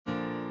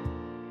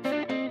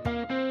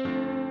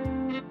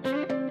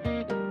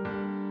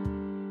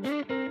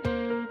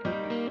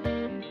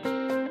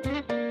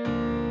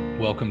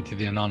Welcome to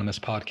the Anonymous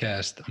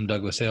Podcast. I'm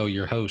Douglas L.,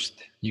 your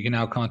host. You can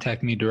now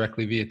contact me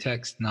directly via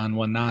text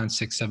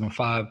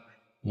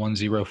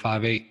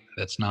 919-675-1058.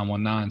 That's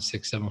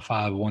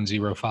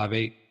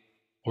 919-675-1058.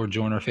 Or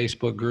join our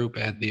Facebook group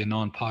at the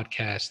Anon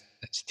Podcast.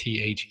 That's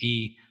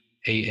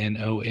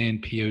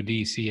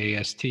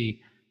TheAnonPodcast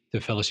to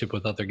fellowship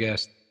with other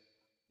guests.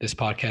 This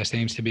podcast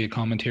aims to be a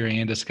commentary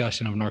and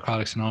discussion of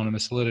Narcotics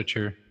Anonymous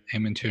literature,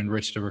 aiming to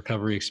enrich the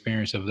recovery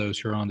experience of those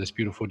who are on this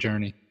beautiful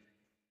journey.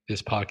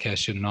 This podcast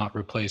should not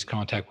replace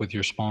contact with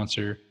your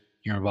sponsor,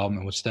 your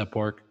involvement with step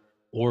work,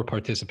 or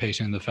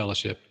participation in the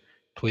fellowship.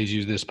 Please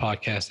use this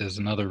podcast as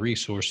another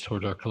resource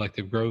toward our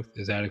collective growth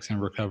as addicts in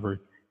recovery.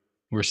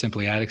 We're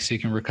simply addicts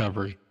seeking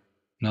recovery,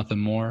 nothing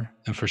more,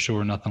 and for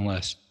sure, nothing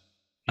less.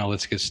 Now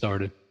let's get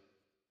started.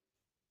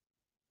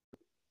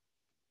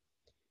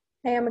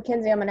 Hey, I'm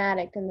Mackenzie. I'm an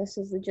addict, and this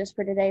is the Just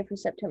for Today for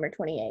September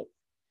 28th.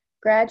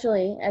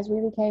 Gradually, as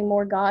we became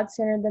more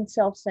God-centered than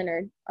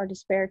self-centered, our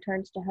despair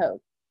turns to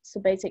hope. So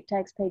basic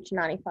text, page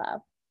 95.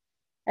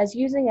 As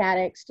using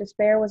addicts,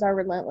 despair was our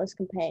relentless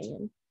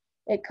companion.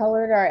 It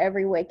colored our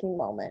every waking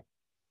moment.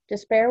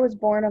 Despair was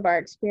born of our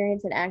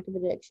experience in active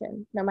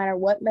addiction. No matter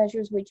what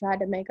measures we tried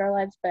to make our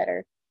lives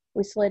better,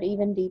 we slid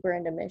even deeper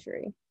into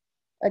misery.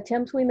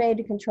 Attempts we made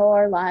to control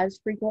our lives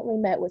frequently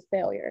met with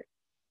failure.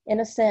 In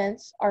a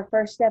sense, our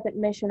first step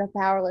admission of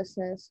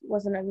powerlessness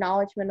was an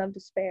acknowledgement of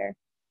despair.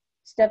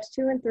 Steps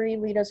 2 and 3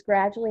 lead us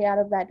gradually out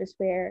of that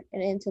despair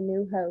and into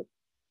new hope,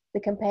 the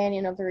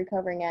companion of the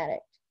recovering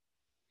addict.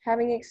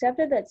 Having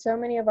accepted that so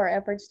many of our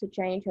efforts to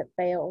change have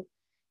failed,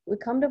 we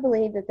come to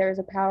believe that there is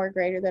a power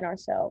greater than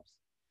ourselves.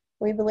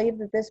 We believe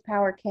that this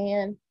power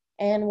can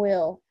and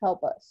will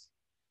help us.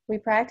 We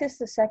practice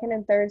the second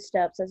and third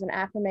steps as an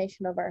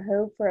affirmation of our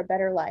hope for a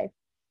better life,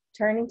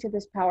 turning to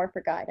this power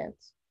for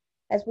guidance.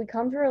 As we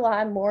come to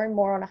rely more and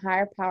more on a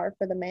higher power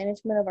for the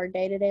management of our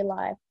day-to-day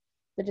life,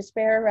 the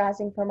despair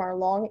arising from our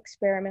long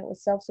experiment with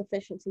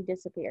self-sufficiency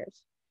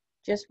disappears.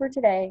 Just for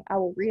today, I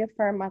will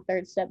reaffirm my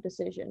third step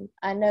decision.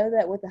 I know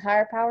that with the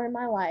higher power in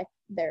my life,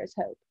 there is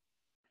hope.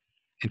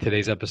 In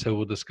today's episode,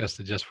 we'll discuss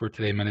the Just for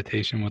Today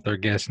meditation with our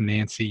guest,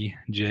 Nancy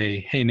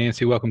J. Hey,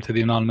 Nancy, welcome to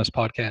the Anonymous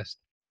Podcast.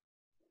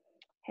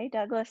 Hey,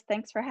 Douglas.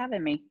 Thanks for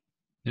having me.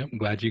 Yep, I'm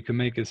glad you can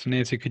make it. So,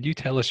 Nancy, could you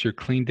tell us your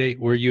clean date,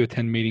 where you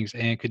attend meetings,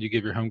 and could you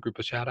give your home group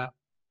a shout out?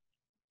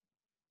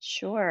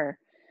 Sure.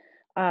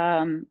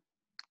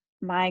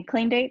 My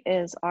clean date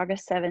is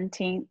August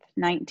 17th,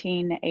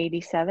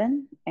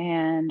 1987,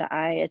 and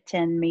I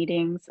attend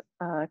meetings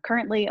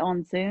currently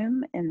on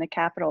Zoom in the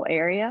capital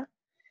area.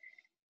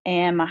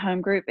 And my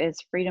home group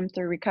is Freedom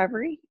Through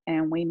Recovery,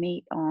 and we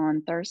meet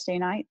on Thursday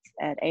nights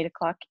at 8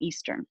 o'clock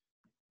Eastern.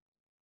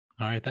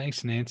 All right,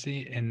 thanks,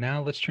 Nancy. And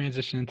now let's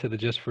transition into the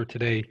Just for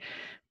Today.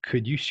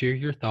 Could you share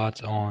your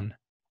thoughts on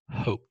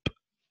hope?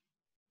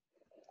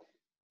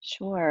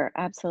 Sure,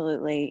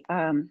 absolutely.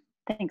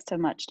 Thanks so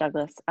much,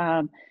 Douglas.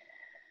 I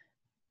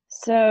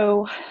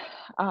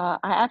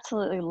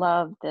absolutely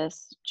love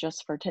this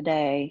Just for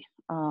Today.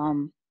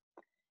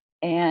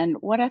 And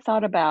what I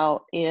thought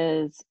about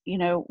is,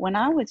 when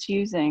I was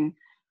using,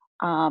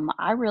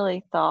 I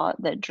really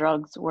thought that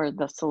drugs were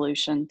the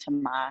solution to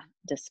my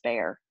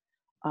despair.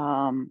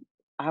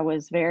 I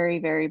was very,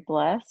 very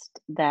blessed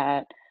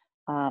that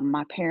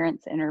my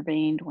parents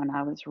intervened when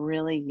I was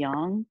really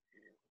young,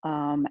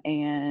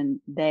 and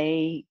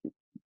they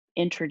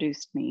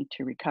introduced me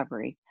to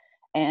recovery.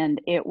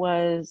 And it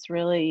was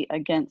really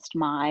against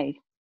my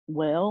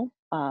will,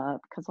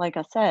 because, like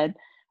I said,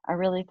 I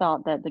really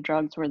thought that the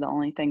drugs were the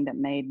only thing that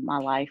made my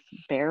life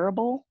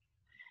bearable.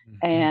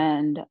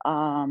 And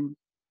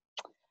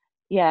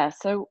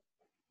so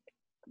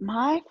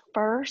my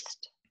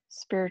first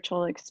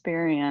spiritual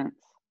experience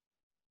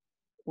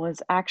was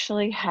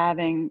actually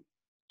having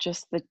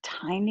just the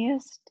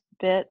tiniest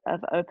bit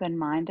of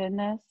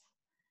open-mindedness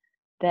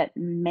that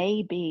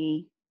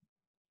maybe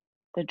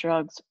the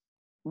drugs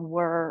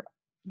were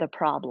the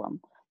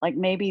problem. Like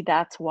maybe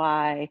that's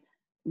why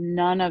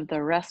none of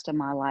the rest of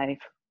my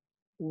life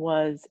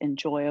was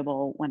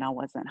enjoyable when I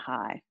wasn't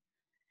high.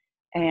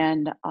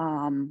 And,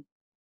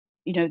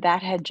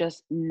 that had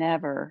just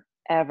never,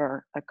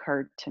 ever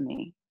occurred to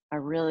me. I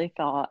really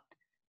thought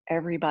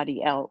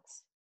everybody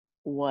else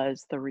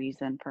was the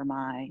reason for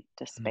my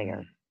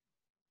despair.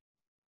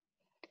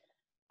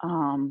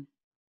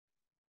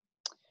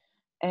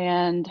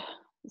 And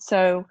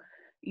so,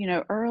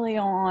 early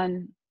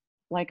on,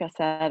 like I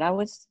said, I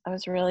was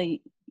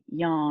really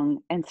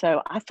young. And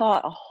so I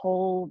thought a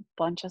whole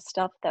bunch of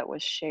stuff that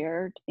was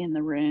shared in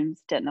the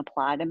rooms didn't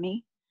apply to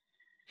me.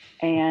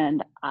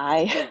 And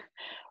I,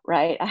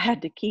 right, I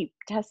had to keep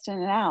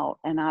testing it out.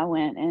 And I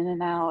went in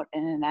and out,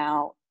 in and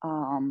out.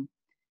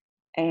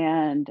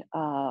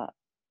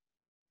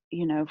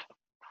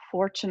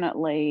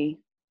 Fortunately,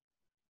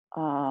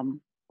 I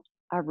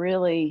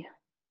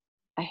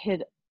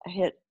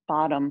hit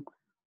bottom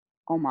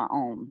on my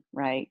own,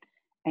 right?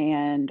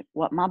 And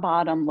what my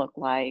bottom looked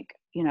like,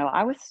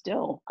 I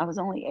was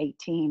only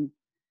 18.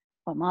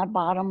 What my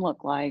bottom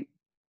looked like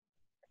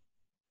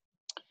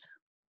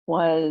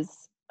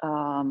was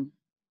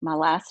my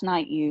last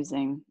night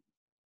using,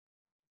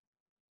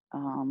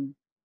 um,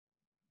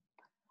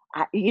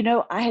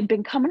 I had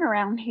been coming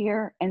around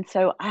here, and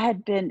so I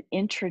had been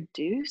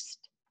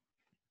introduced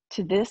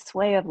to this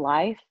way of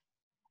life,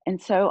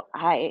 and so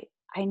I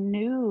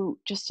knew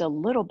just a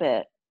little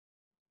bit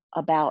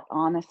about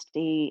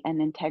honesty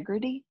and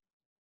integrity,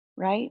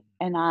 right?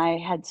 And I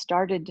had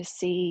started to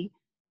see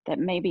that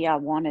maybe I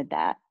wanted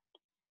that.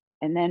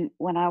 And then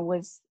when I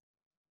was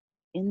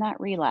in that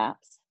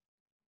relapse,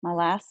 my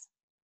last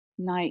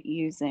night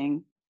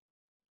using,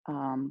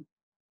 um,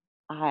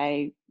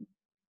 I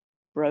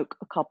broke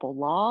a couple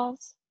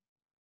laws,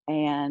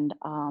 and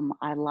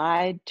I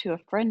lied to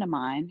a friend of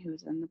mine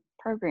who's in the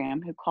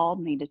program who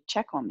called me to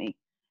check on me.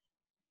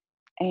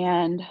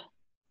 And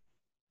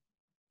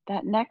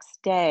that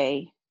next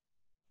day,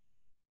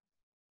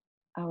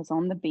 I was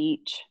on the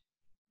beach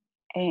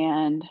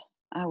and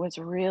I was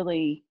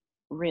really,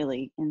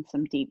 really in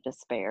some deep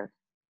despair.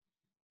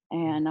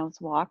 And I was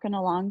walking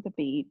along the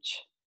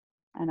beach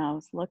and I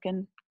was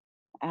looking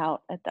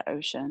out at the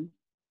ocean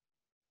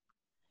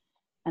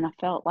and I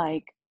felt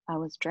like I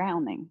was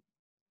drowning.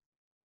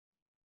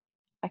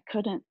 I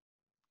couldn't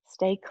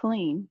stay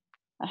clean.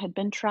 I had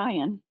been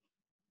trying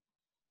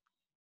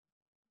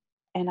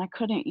and I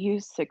couldn't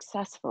use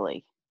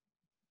successfully.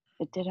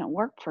 It didn't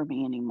work for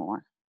me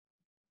anymore.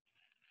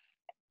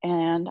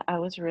 And I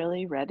was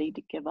really ready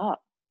to give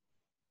up.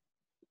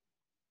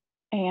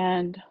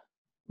 And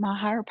my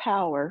higher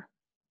power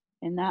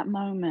in that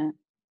moment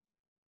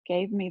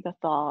gave me the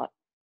thought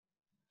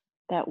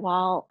that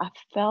while I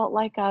felt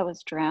like I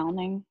was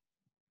drowning,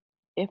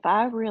 if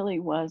I really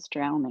was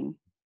drowning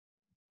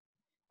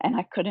and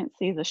I couldn't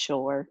see the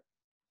shore,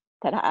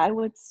 that I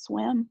would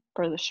swim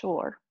for the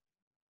shore.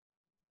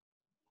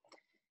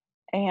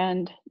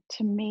 And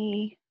to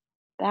me,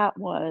 that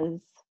was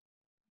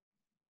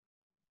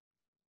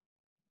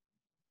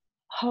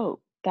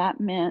hope. That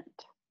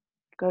meant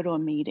go to a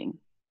meeting,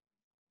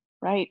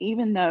 right?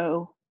 Even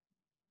though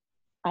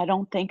I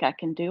don't think I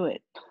can do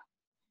it,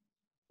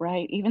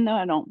 right? Even though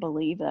I don't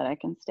believe that I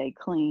can stay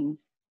clean,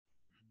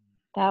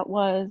 that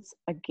was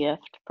a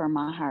gift from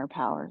my higher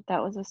power.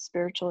 That was a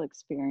spiritual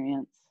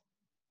experience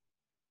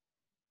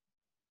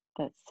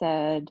that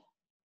said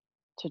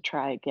to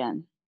try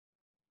again.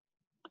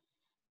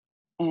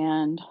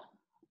 And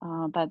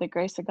by the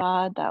grace of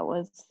God, that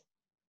was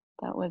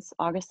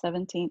August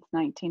 17th,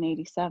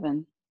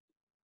 1987.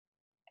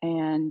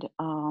 And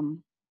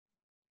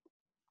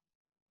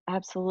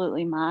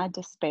absolutely, my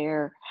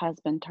despair has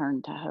been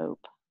turned to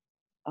hope.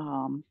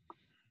 Um,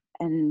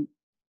 and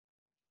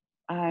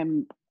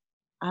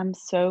I'm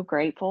so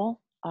grateful,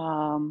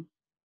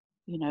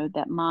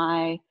 that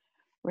my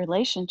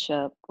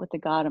relationship with the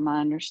God of my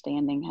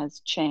understanding has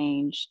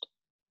changed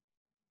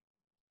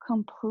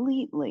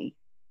completely,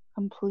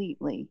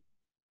 completely.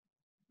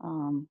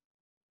 Um,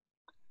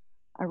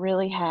 I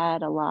really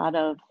had a lot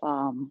of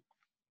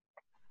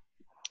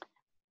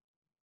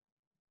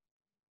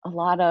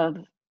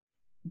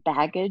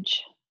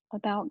baggage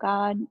about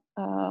God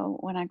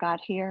when I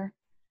got here,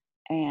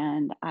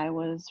 and I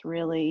was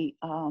really,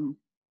 I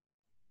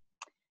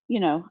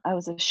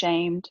was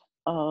ashamed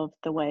of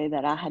the way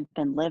that I had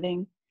been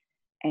living,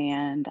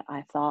 and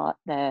I thought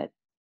that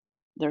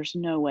there's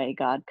no way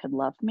God could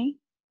love me.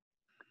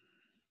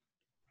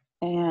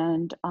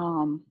 And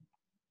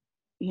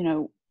you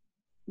know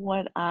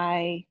what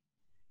I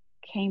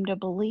came to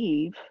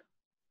believe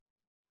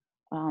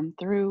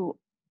through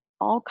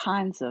all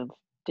kinds of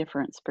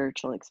different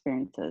spiritual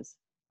experiences,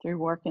 through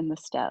working the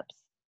steps,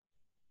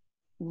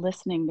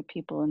 listening to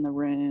people in the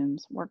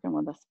rooms, working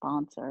with a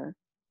sponsor.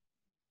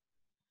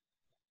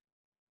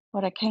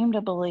 What I came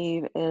to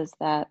believe is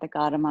that the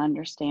God of my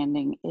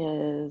understanding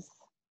is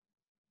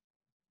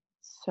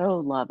so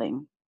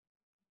loving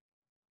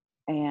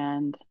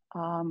and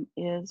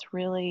is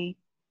really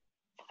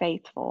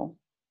faithful.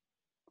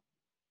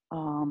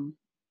 Um,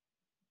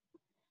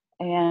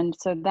 and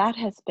so that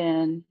has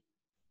been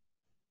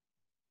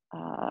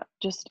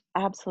just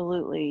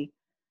absolutely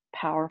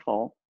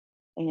powerful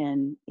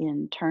in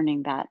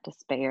turning that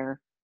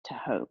despair to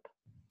hope.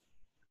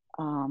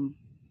 Um,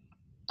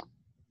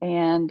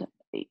 and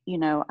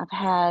I've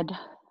had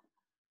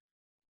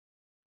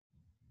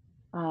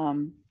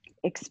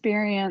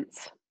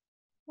experience,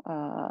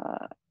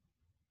 uh,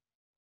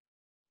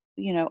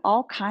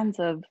 all kinds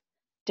of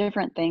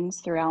different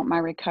things throughout my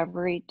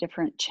recovery,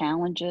 different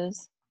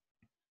challenges,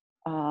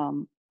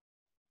 um,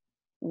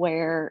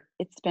 where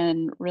it's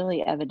been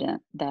really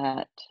evident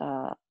that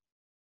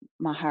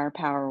my higher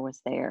power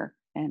was there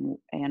and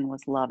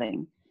was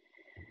loving.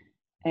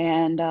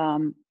 And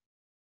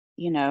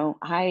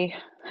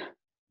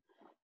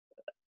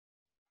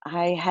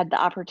I had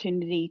the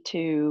opportunity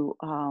to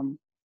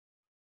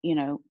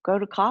go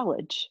to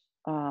college,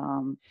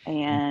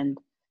 and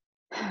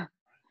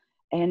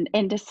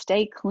and to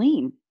stay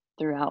clean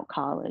throughout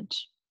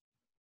college.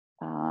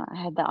 I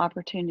had the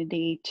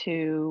opportunity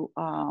to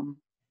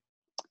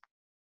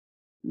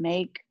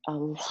make a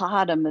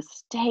lot of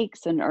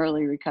mistakes in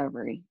early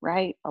recovery,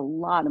 right? A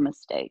lot of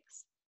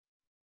mistakes.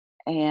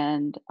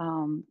 And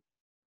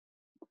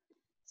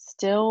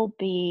still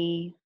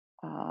be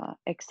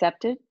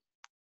accepted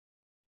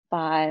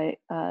by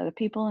the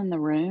people in the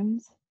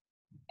rooms,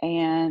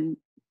 and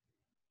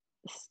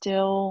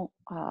still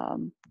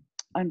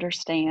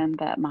understand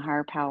that my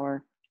higher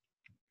power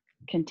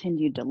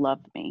continued to love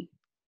me.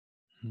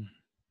 Mm.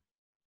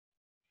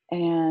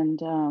 And,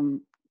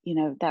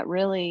 that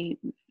really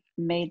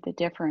made the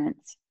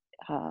difference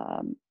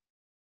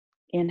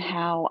in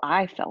how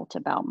I felt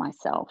about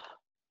myself,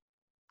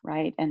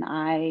 right? And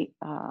I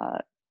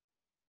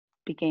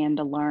began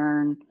to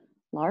learn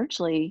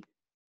largely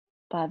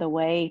by the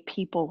way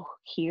people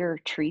here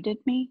treated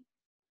me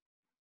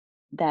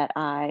that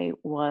I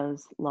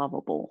was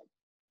lovable.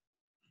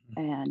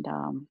 And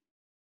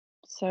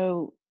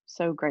so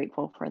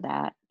grateful for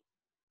that.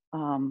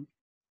 Um,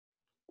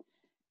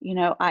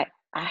 I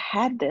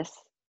had this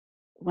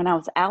when I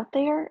was out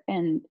there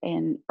and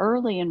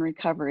early in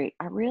recovery.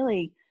 I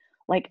really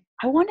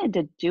I wanted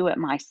to do it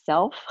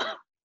myself,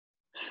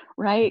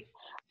 right?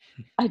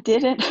 I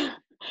didn't.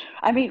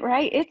 I mean,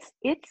 right? It's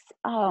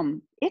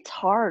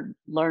hard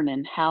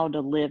learning how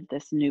to live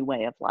this new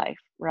way of life,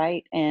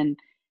 right? And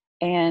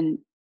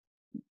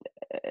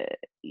uh,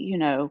 you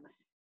know,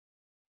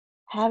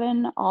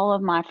 having all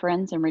of my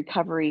friends in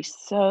recovery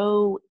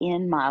so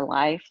in my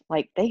life,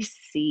 like they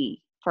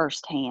see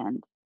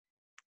firsthand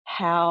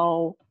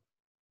how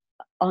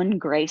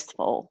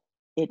ungraceful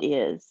it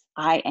is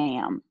I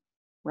am,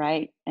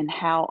 right? And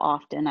how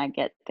often I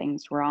get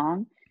things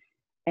wrong.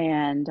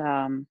 And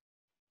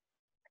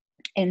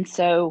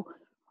so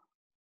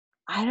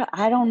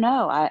I don't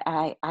know.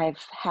 I've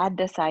had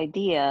this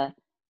idea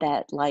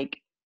that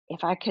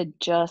if I could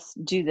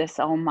just do this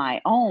on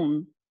my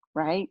own,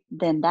 right,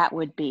 then that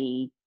would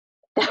be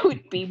that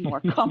would be more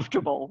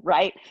comfortable,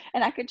 right?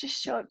 And I could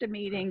just show up to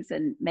meetings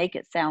and make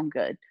it sound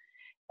good.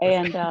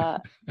 And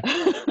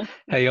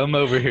Hey, I'm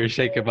over here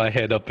shaking my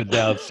head up and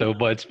down so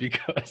much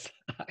because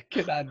I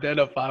can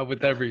identify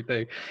with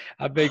everything.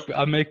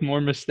 I make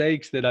more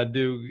mistakes than I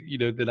do,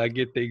 that I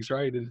get things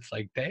right, and it's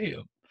like,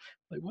 damn,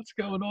 like what's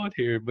going on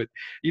here? But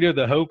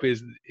the hope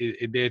is,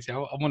 Nancy. I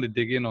want to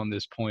dig in on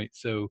this point.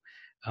 So,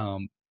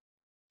 um,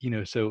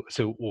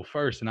 well,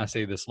 first, and I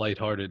say this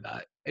lighthearted,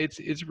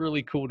 it's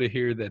really cool to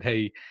hear that.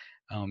 Hey,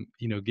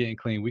 getting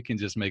clean, we can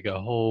just make a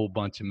whole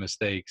bunch of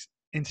mistakes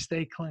and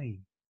stay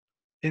clean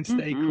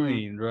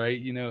mhm,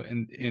 right?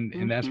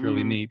 And that's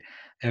really mhm. neat.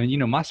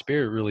 And my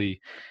spirit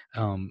really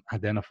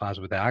identifies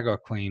with that. I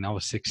got clean. I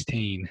was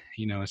 16,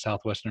 in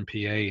southwestern PA,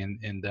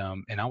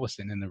 and I was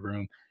sitting in the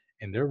room,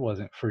 and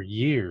for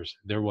years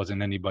there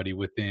wasn't anybody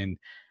within,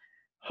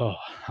 oh,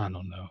 I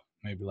don't know,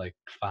 maybe like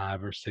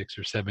 5 or 6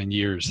 or 7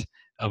 years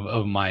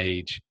of my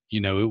age.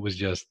 It was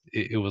just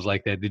it was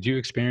like that. Did you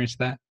experience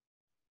that?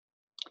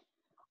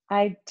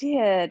 I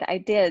did.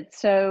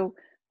 So,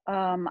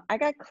 I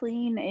got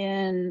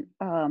clean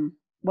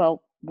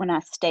well, when I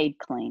stayed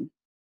clean.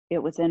 It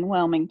was in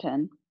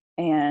Wilmington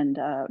and,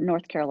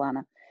 North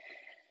Carolina.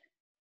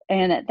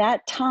 And at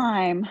that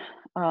time,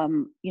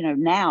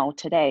 now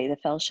today, the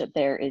fellowship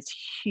there is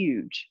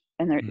huge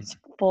and there Mm, it's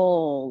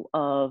full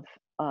of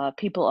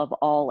people of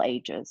all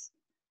ages.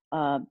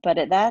 But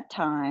at that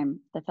time,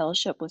 the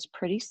fellowship was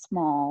pretty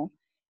small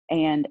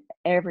and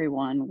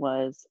everyone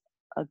was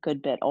a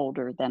good bit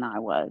older than I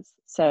was.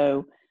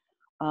 So,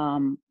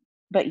 um,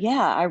 but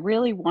yeah, I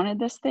really wanted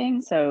this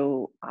thing.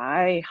 So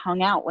I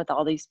hung out with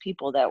all these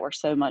people that were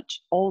so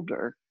much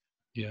older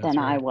yeah, than that's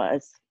I right.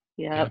 was.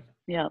 Yeah. Yep.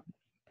 Yep.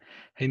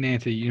 Hey,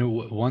 Nancy,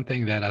 one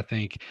thing that I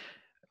think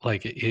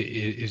like it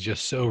is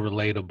just so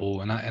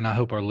relatable, and I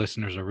hope our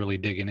listeners are really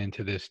digging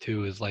into this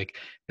too, is like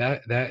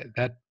that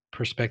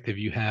perspective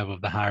you have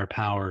of the higher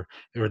power,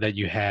 or that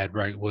you had,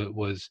 right,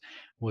 was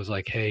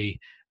like, hey,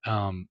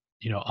 I'm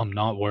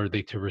not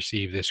worthy to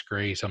receive this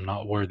grace. I'm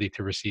not worthy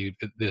to receive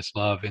this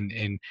love, and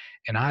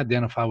I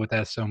identify with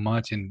that so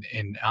much, and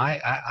I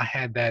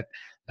had that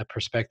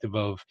perspective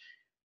of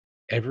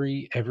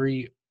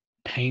every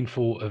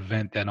painful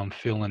event that I'm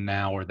feeling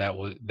now, or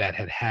that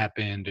had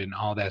happened and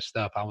all that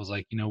stuff. I was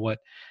like, you know what?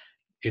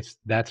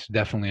 That's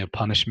definitely a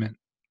punishment,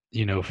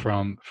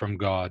 from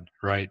God,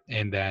 right?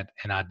 And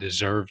I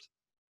deserved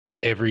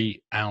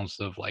every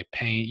ounce of like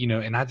pain,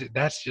 and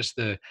that's just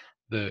the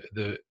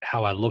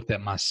how I looked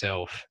at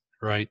myself,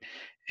 right?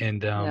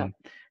 And Yep.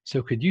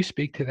 so could you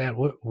speak to that?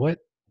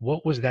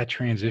 What was that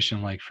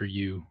transition like for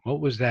you? What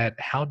was that?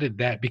 How did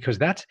that? Because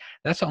that's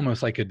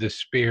almost like a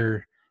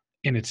despair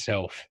in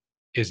itself,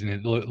 isn't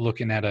it?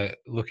 Looking at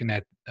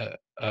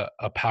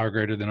a power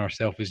greater than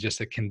ourselves is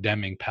just a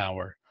condemning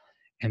power,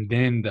 and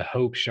then the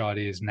hope shot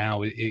is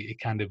now it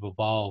kind of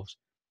evolves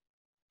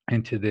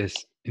into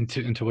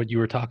into what you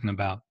were talking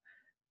about,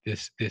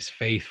 this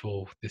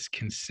faithful, this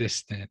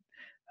consistent,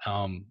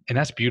 and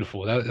that's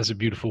beautiful. That's a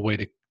beautiful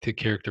way to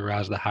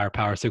characterize the higher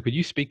power. So could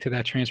you speak to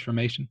that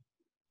transformation?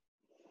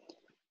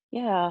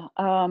 Yeah.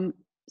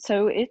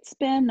 So it's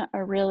been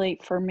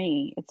for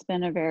me, it's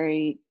been a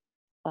very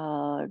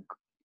uh,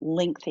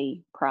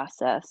 lengthy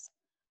process.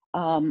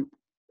 Um,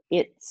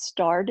 it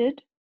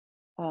started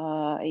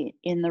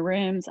in the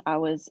rooms. I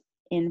was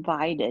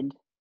invited,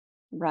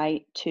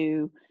 right,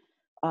 to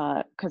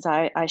because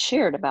I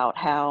shared about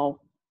how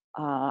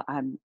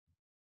I've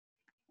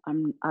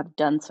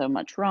done so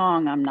much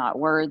wrong. I'm not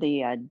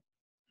worthy. I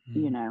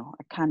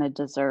kind of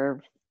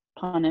deserve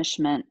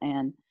punishment.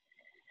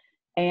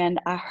 And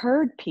I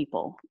heard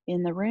people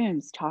in the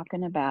rooms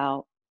talking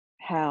about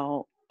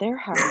how their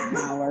higher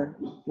power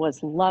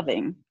was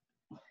loving.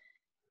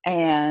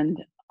 And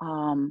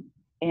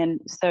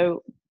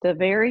so the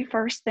very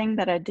first thing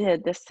that I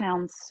did, this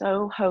sounds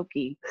so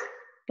hokey,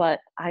 but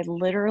I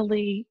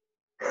literally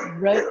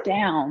wrote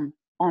down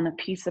on a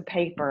piece of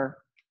paper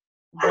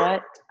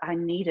what I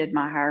needed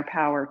my higher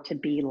power to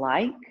be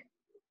like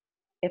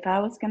if I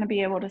was going to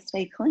be able to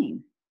stay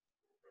clean.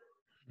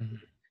 Mm-hmm.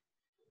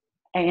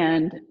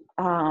 And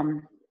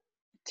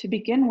to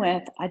begin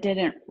with, I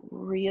didn't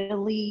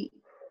really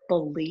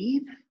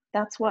believe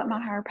that's what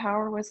my higher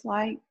power was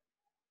like,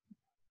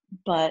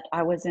 but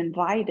I was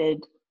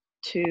invited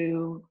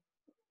to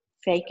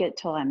fake it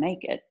till I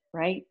make it,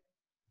 right?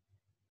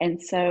 And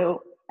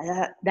so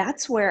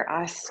that's where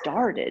I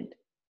started,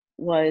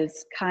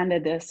 was kind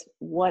of this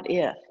what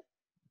if.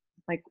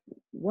 Like,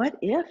 what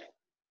if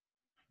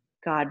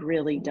God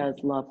really does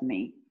love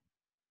me?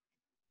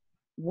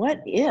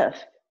 What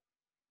if,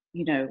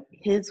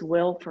 his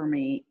will for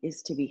me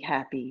is to be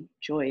happy,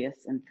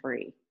 joyous, and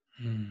free?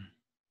 Mm.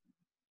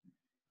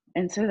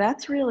 And so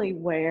that's really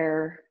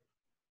where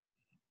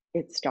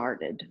it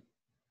started.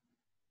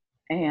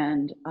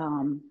 And,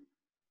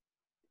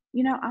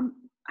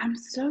 I'm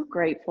so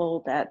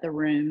grateful that the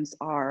rooms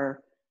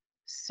are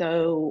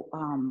so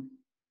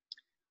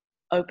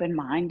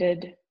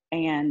open-minded,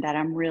 and that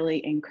I'm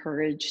really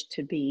encouraged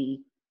to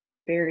be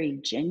very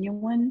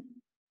genuine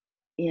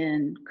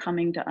in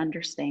coming to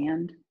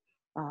understand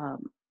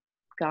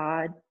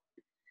God,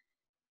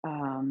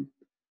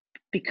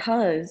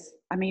 because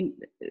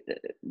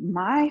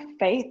my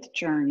faith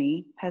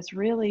journey has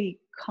really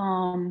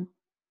come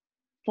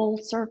full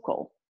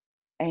circle,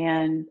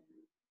 and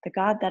the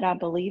God that I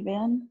believe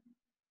in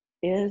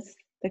is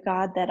the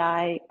God that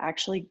I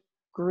actually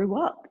grew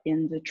up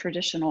in, the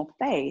traditional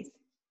faith.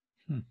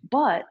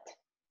 But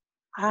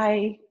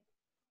I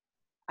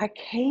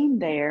came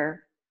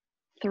there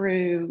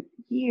through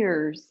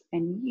years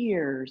and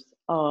years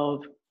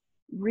of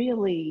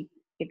really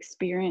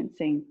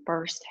experiencing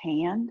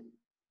firsthand,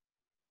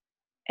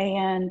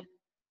 and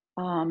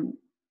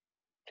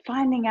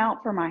finding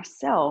out for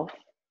myself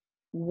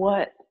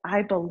what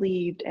I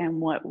believed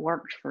and what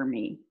worked for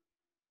me,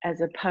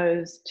 as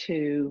opposed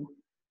to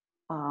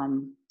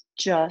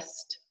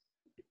just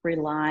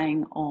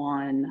relying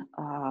on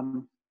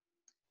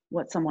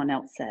what someone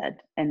else said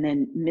and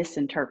then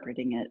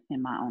misinterpreting it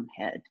in my own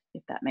head,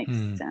 if that makes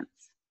sense.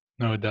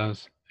 No, it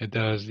does. It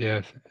does.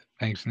 Yeah.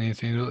 Thanks,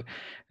 Nancy.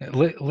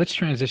 Let's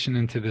transition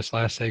into this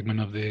last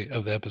segment of the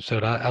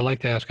episode. I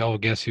like to ask all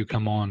guests who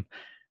come on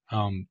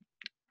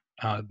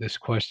this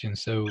question.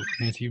 So,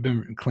 Nancy, you've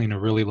been clean a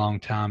really long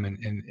time,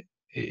 and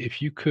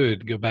if you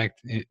could go back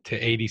to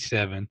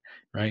 87,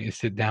 right, and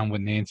sit down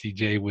with Nancy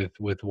J with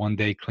 1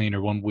 day clean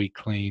or 1 week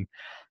clean,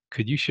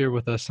 could you share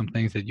with us some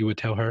things that you would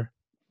tell her?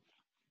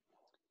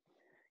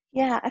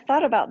 Yeah, I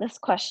thought about this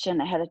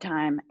question ahead of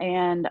time,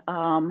 and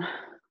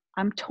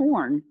I'm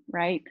torn,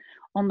 right?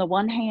 On the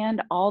one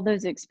hand, all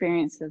those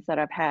experiences that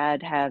I've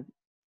had have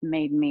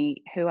made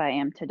me who I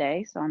am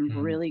today, so I'm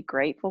really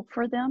grateful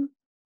for them.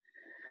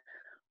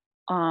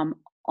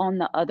 On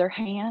the other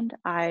hand,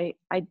 I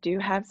do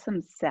have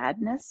some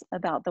sadness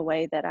about the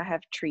way that I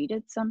have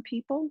treated some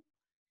people.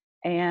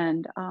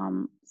 And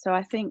so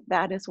I think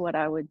that is what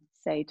I would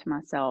say to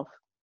myself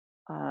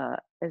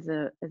as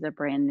a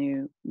brand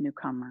new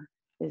newcomer,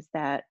 is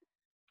that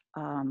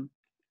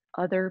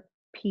other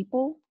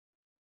people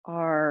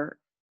are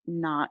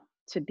not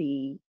to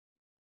be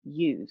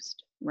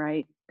used,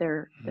 right?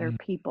 They're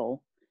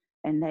people,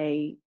 and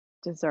they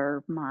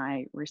deserve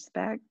my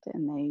respect,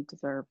 and they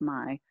deserve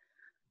my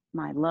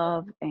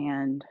love.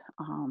 And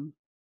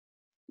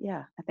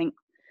yeah, I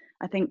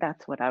think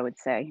that's what I would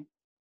say.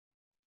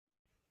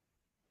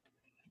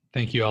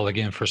 Thank you all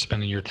again for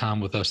spending your time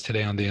with us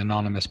today on the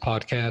Anonymous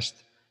Podcast.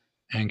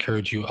 I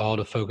encourage you all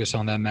to focus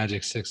on that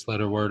magic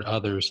 6-letter word,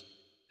 others,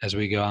 as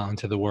we go out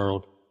into the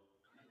world.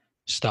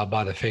 Stop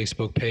by the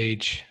Facebook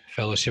page,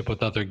 Fellowship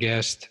with Other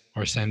Guests,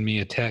 or send me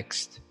a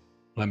text.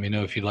 Let me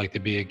know if you'd like to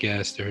be a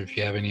guest or if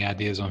you have any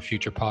ideas on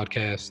future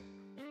podcasts.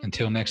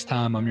 Until next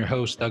time, I'm your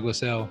host,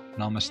 Douglas L.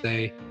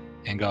 Namaste,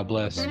 and God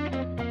bless.